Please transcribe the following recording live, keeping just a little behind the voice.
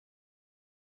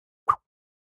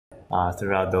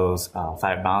throughout those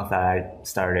 5 months that I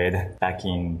started back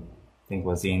in, I think it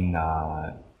was in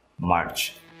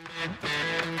March.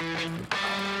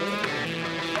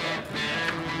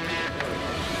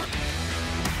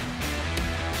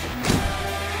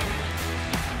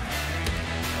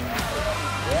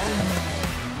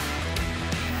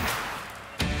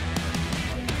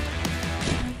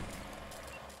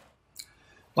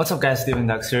 What's up guys, Steven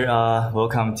Dux here.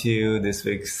 Welcome to this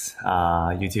week's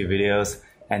YouTube videos.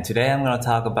 And today I'm going to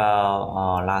talk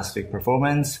about last week's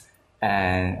performance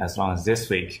and as long as this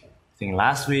week. I think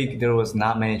last week there was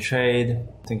not many trade.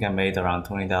 I think I made around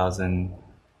 20,000.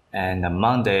 And on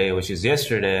Monday, which is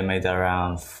yesterday, I made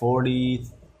around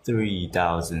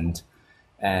 43,000.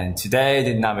 And today I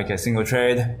did not make a single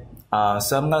trade.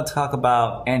 So I'm going to talk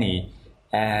about any.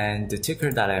 And the ticker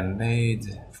that I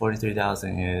made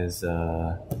 43,000 is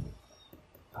I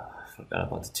forgot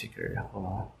about the ticker.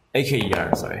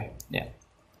 AKER, sorry. Yeah.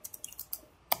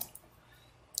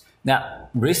 Now,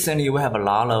 recently we have a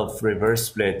lot of reverse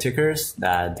split tickers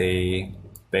that they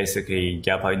basically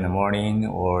gap out in the morning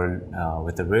or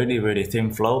with a really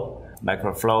thin flow,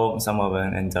 micro flow. Some of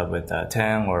them end up with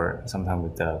 10 or sometimes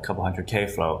with a couple hundred K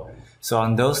flow. So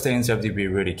on those things, you have to be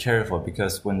really careful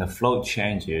because when the flow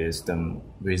changes, the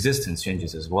resistance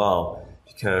changes as well.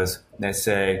 Because let's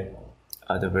say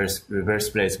the reverse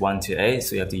split is 1 to 8,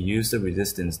 so you have to use the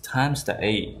resistance times the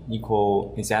 8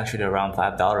 is actually around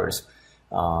 $5.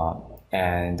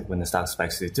 And when the stock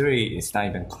spikes to 3, it's not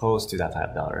even close to that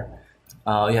 $5.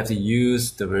 You have to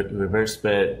use the reverse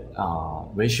split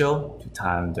ratio to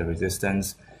time the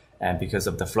resistance, and because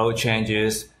of the flow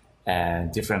changes,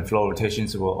 and different flow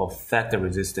rotations will affect the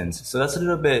resistance. So that's a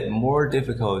little bit more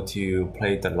difficult to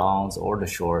play the longs or the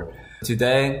short.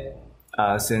 Today,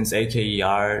 since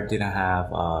AKER didn't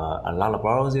have a lot of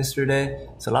borrows yesterday,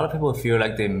 so a lot of people feel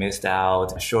like they missed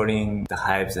out shorting the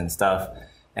hypes and stuff.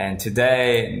 And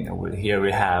today, here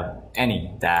we have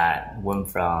any that went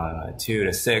from 2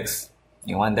 to 6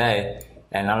 in one day,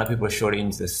 and a lot of people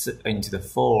shorting into the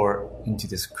 4 into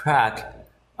this crack.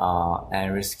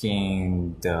 And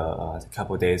risking the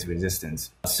couple days resistance.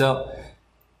 So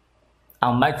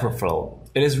on microflow,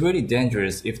 it is really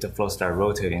dangerous if the flow start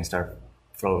flow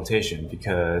rotation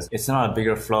because it's not a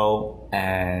bigger flow,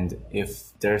 and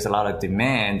if there's a lot of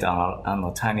demand on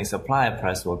a tiny supply,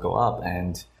 price will go up,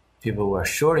 and people who are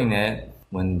shorting it,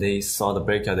 when they saw the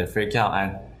breakout, they freak out.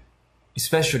 And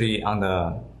especially on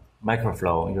the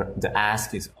microflow, the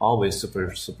ask is always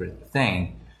super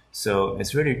thin. So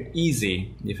it's really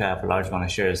easy if you have a large amount of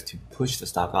shares to push the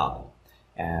stock up.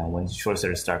 And when short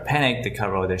sellers start panic, they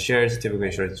cover all their shares.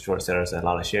 Typically short sellers have a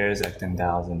lot of shares, like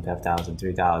 10,000, 5,000,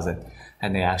 3,000,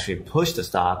 and they actually push the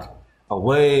stock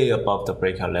way above the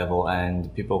breakout level,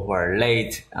 and people who are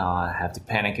late have to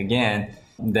panic again.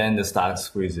 Then the stock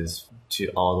squeezes to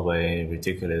all the way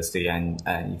ridiculously, and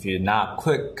if you're not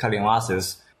quick cutting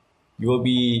losses, you will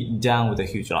be down with a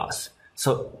huge loss.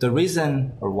 So the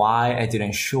reason or why I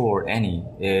didn't short any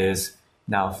is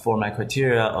now for my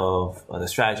criteria of the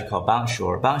strategy called bounce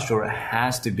short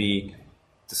has to be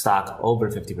the stock over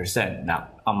 50%. Now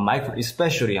on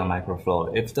especially on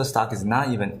microflow, if the stock is not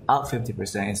even up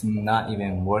 50%, it's not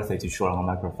even worth it to short on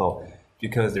microflow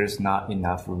because there's not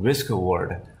enough risk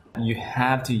reward. You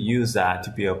have to use that to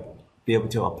be able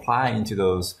to apply into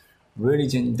those really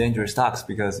dangerous stocks,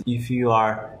 because if you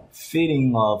are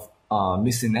feeding of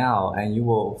missing out, and you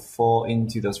will fall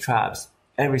into those traps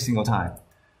every single time.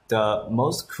 The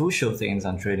most crucial things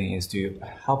on trading is to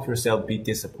help yourself be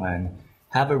disciplined,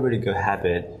 have a really good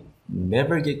habit,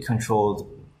 never get controlled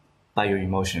by your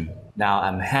emotion. Now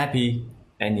I'm happy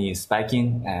any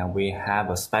spiking, and we have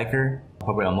a spiker,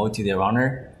 probably a multi-day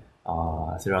runner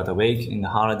throughout the week in the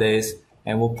holidays,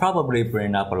 and we'll probably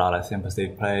bring up a lot of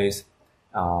sympathetic plays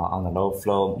on the low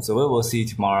flow. So we will see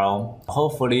tomorrow.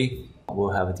 Hopefully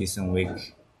we'll have a decent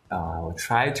week. We'll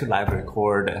try to live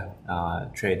record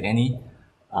trade any.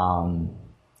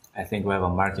 I think we have a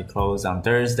market close on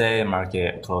Thursday,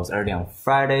 market close early on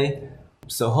Friday.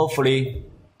 So hopefully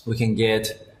we can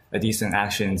get a decent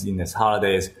actions in these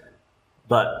holidays.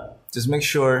 But just make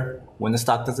sure when the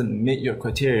stock doesn't meet your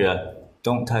criteria,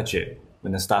 don't touch it.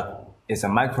 When the stock is a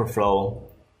micro flow,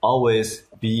 always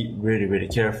be really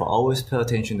careful. Always pay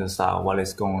attention to the stock, what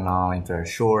is going on if they're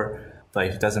short. But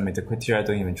if it doesn't meet the criteria,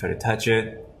 don't even try to touch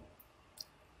it.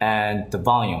 And the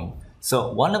volume.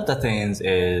 So one of the things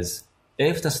is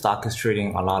if the stock is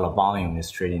trading a lot of volume,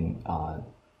 is trading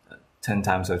 10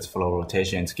 times its flow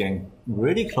rotation, it's getting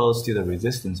really close to the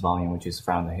resistance volume, which is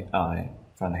from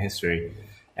the history.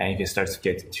 And if it starts to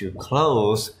get too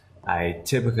close, I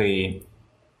typically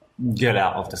get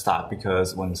out of the stock,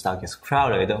 because when the stock is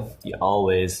crowded, you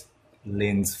always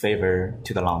leans favor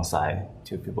to the long side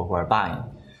to people who are buying.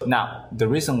 Now, the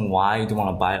reason why you don't want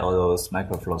to buy all those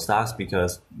microflow stocks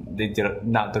because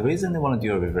the reason they want to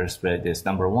do a reverse split is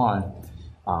number one,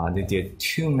 they did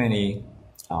too many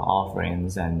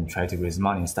offerings and tried to raise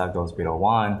money. Stock goes below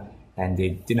 1, and they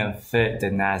didn't fit the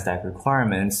NASDAQ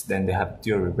requirements. Then they have to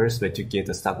do a reverse split to get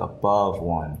the stock above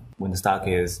 1. When the stock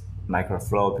is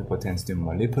microflow, people tend to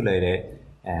manipulate it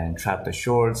and trap the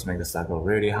shorts, make the stock go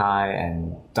really high,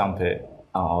 and dump it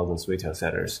on all those retail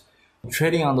sellers.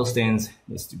 Trading on those things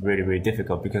is really, really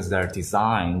difficult because they're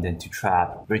designed to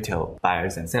trap retail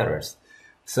buyers and sellers.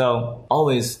 So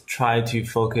always try to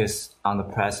focus on the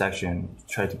price section.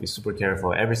 Try to be super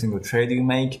careful. Every single trade you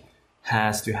make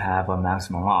has to have a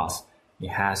maximum loss. It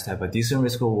has to have a decent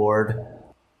risk reward,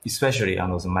 especially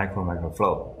on those micro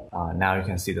flow. Now you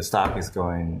can see the stock is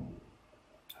going,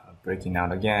 breaking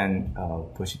out again,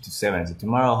 push it to 7. So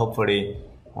tomorrow, hopefully,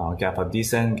 gap up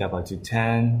decent, gap up to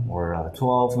 10 or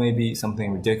 12 maybe,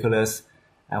 something ridiculous.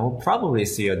 And we'll probably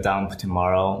see a dump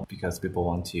tomorrow because people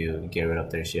want to get rid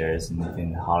of their shares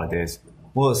in the holidays.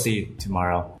 We'll see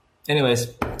tomorrow. Anyways,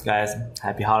 guys,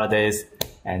 happy holidays.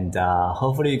 And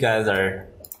hopefully you guys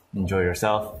enjoy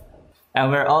yourself. And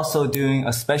we're also doing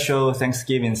a special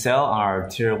Thanksgiving sale on our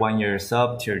tier 1 year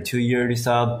sub, tier 2 yearly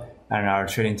sub, and our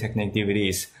trading technique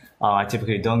DVDs. I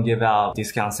typically don't give out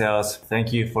discount sales.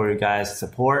 Thank you for your guys'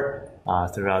 support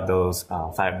throughout those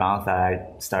 5 months that I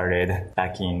started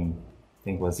back in, I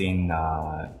think it was in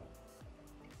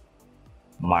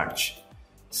March.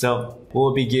 So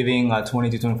we'll be giving 20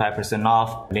 to 25%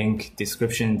 off. Link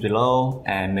description below,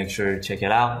 and make sure to check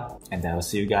it out. And I will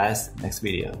see you guys next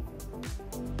video.